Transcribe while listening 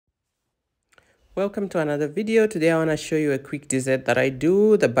Welcome to another video. Today I want to show you a quick dessert that I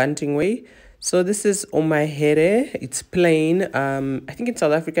do the Banting way. So this is Omaere. It's plain. I think in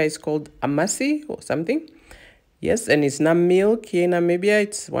South Africa it's called Amasi or something. Yes, and it's nut milk. Here in Namibia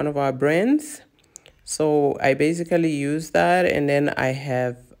it's one of our brands. So I basically use that, and then I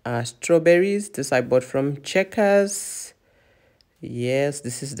have strawberries. This I bought from Checkers. Yes,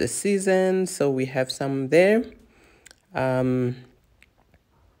 this is the season, so we have some there.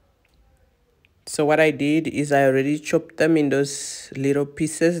 So what I did is I already chopped them in those little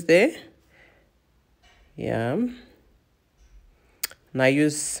pieces there. Yeah. And I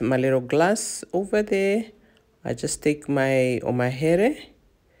use my little glass over there. I just take my Omaere.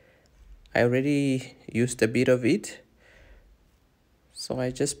 I already used a bit of it. So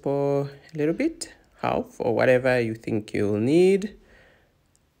I just pour a little bit, half or whatever you think you'll need.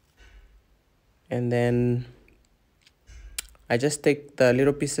 And then I just take the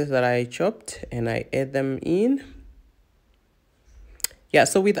little pieces that I chopped and I add them in. Yeah,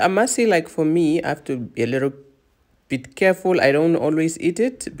 so with Amasi, like for me, I have to be a little bit careful. I don't always eat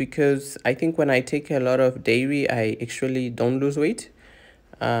it because I think when I take a lot of dairy, I actually don't lose weight.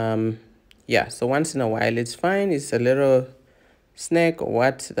 Yeah, so once in a while it's fine. It's a little snack or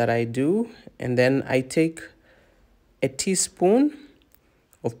what that I do. And then I take a teaspoon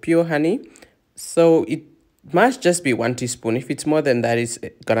of pure honey. So it must just be 1 teaspoon. If it's more than that, it's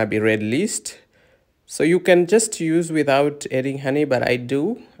gonna be red list. So you can just use without adding honey, but I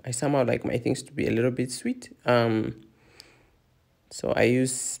do. I somehow like my things to be a little bit sweet. So I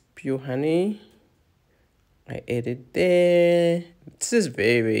use pure honey. I add it there. This is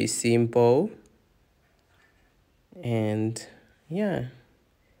very, very simple. And yeah.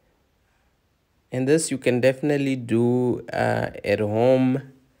 And this you can definitely do at home.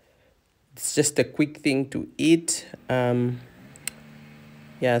 It's just a quick thing to eat.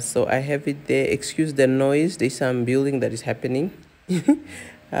 Yeah, so I have it there. Excuse the noise. There's some building that is happening.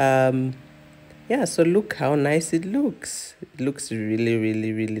 Yeah, so look how nice it looks. It looks really,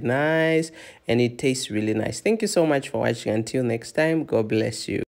 really, really nice. And it tastes really nice. Thank you so much for watching. Until next time, God bless you.